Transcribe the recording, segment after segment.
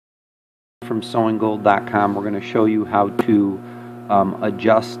from SewingGold.com. We're going to show you how to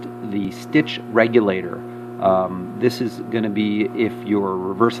adjust the stitch regulator. This is going to be if your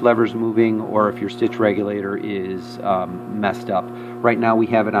reverse lever is moving or if your stitch regulator is messed up. Right now we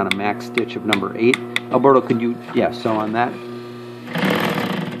have it on a max stitch of number 8. Alberto, could you, sew on that?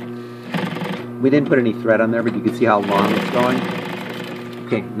 We didn't put any thread on there, but you can see how long it's going.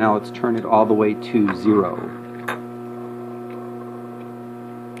 Okay, now let's turn it all the way to 0.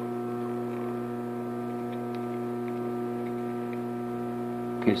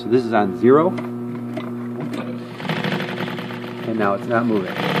 Okay, so this is on 0, and now it's not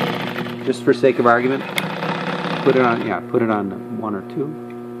moving. Just for sake of argument, put it on, put it on 1 or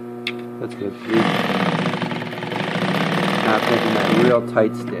 2. That's good. 3. Not making that real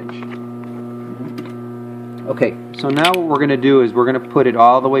tight stitch. Okay, so now what we're going to do is we're going to put it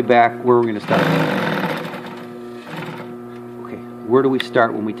all the way back where we're going to start. Okay, where do we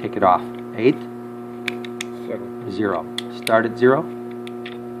start when we take it off? 8? 0. Start at 0.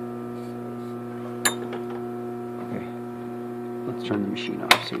 Okay, let's turn the machine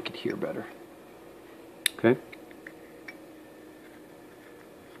off so we can hear better. Okay.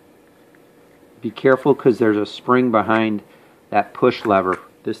 Be careful because there's a spring behind that push lever.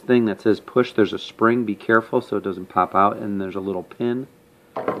 This thing that says push, there's a spring. Be careful so it doesn't pop out, and there's a little pin.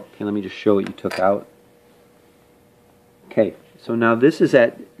 Okay, let me just show what you took out. Okay, so now this is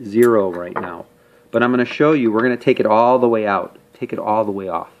at 0 right now, but I'm going to show you, we're going to take it all the way out. Take it all the way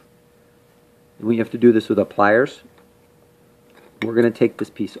off. And we have to do this with the pliers. We're going to take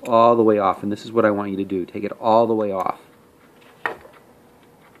this piece all the way off, and this is what I want you to do. Take it all the way off.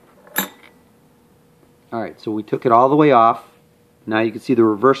 Alright, so we took it all the way off. Now you can see the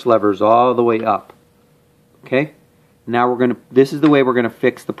reverse levers all the way up. Okay? Now we're going to, this is the way we're going to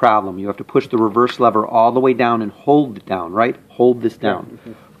fix the problem. You have to push the reverse lever all the way down and hold it down, right? Hold this down.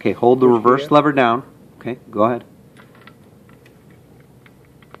 Okay, hold the reverse lever down. Okay, go ahead.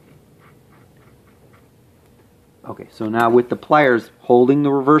 Okay, so now with the pliers holding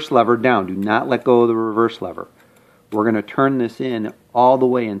the reverse lever down, do not let go of the reverse lever. We're going to turn this in all the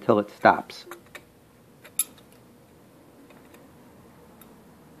way until it stops.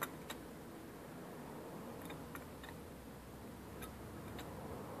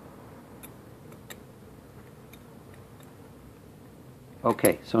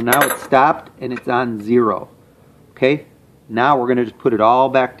 Okay, so now it's stopped and it's on 0. Okay, now we're going to just put it all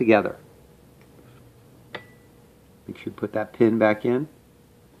back together. Make sure you put that pin back in.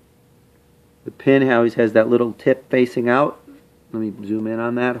 The pin always has that little tip facing out. Let me zoom in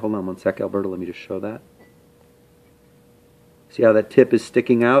on that. Hold on one sec, Alberto. Let me just show that. See how that tip is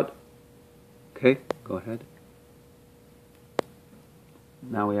sticking out? Okay, go ahead.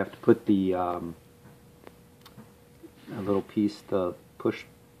 Now we have to put the a little piece, the push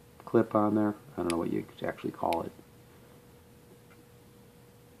clip on there. I don't know what you actually call it.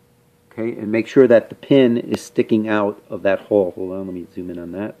 Okay, and make sure that the pin is sticking out of that hole. Hold on, let me zoom in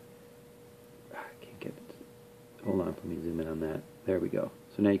on that. I can't get it. Hold on, let me zoom in on that. There we go.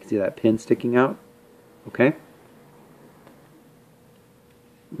 So now you can see that pin sticking out. Okay.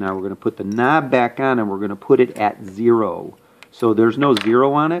 Now we're going to put the knob back on and we're going to put it at 0. So there's no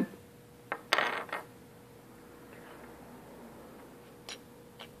 0 on it.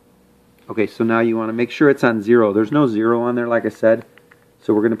 Okay, so now you want to make sure it's on 0. There's no 0 on there, like I said.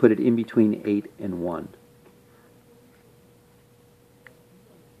 So we're going to put it in between 8 and 1.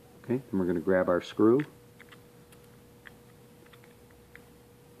 Okay, and we're going to grab our screw.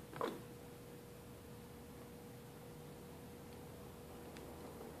 And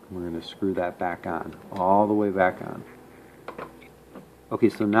we're going to screw that back on, all the way back on. Okay,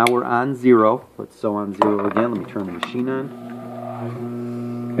 so now we're on 0. Let's sew on 0 again. Let me turn the machine on.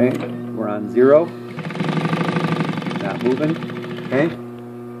 Okay, we're on 0. Not moving. Okay,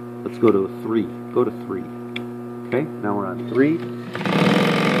 let's go to 3. Go to 3. Okay, now we're on 3.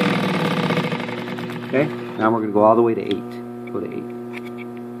 Okay, now we're going to go all the way to 8. Go to 8.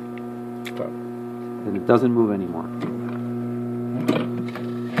 And it doesn't move anymore.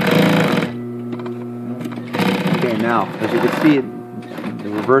 Okay, now, as you can see, the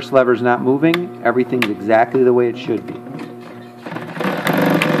reverse lever is not moving. Everything's exactly the way it should be.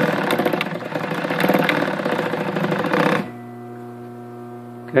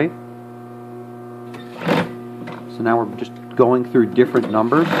 Okay. So now we're just going through different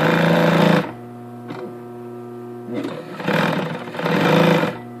numbers.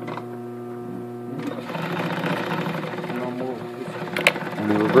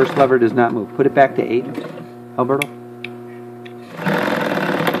 And the reverse lever does not move. Put it back to 8, Alberto.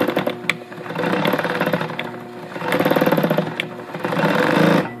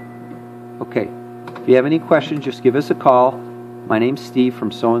 If you have any questions, just give us a call. My name's Steve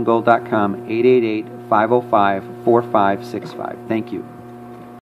from SewingGold.com, 888-505-4565. Thank you.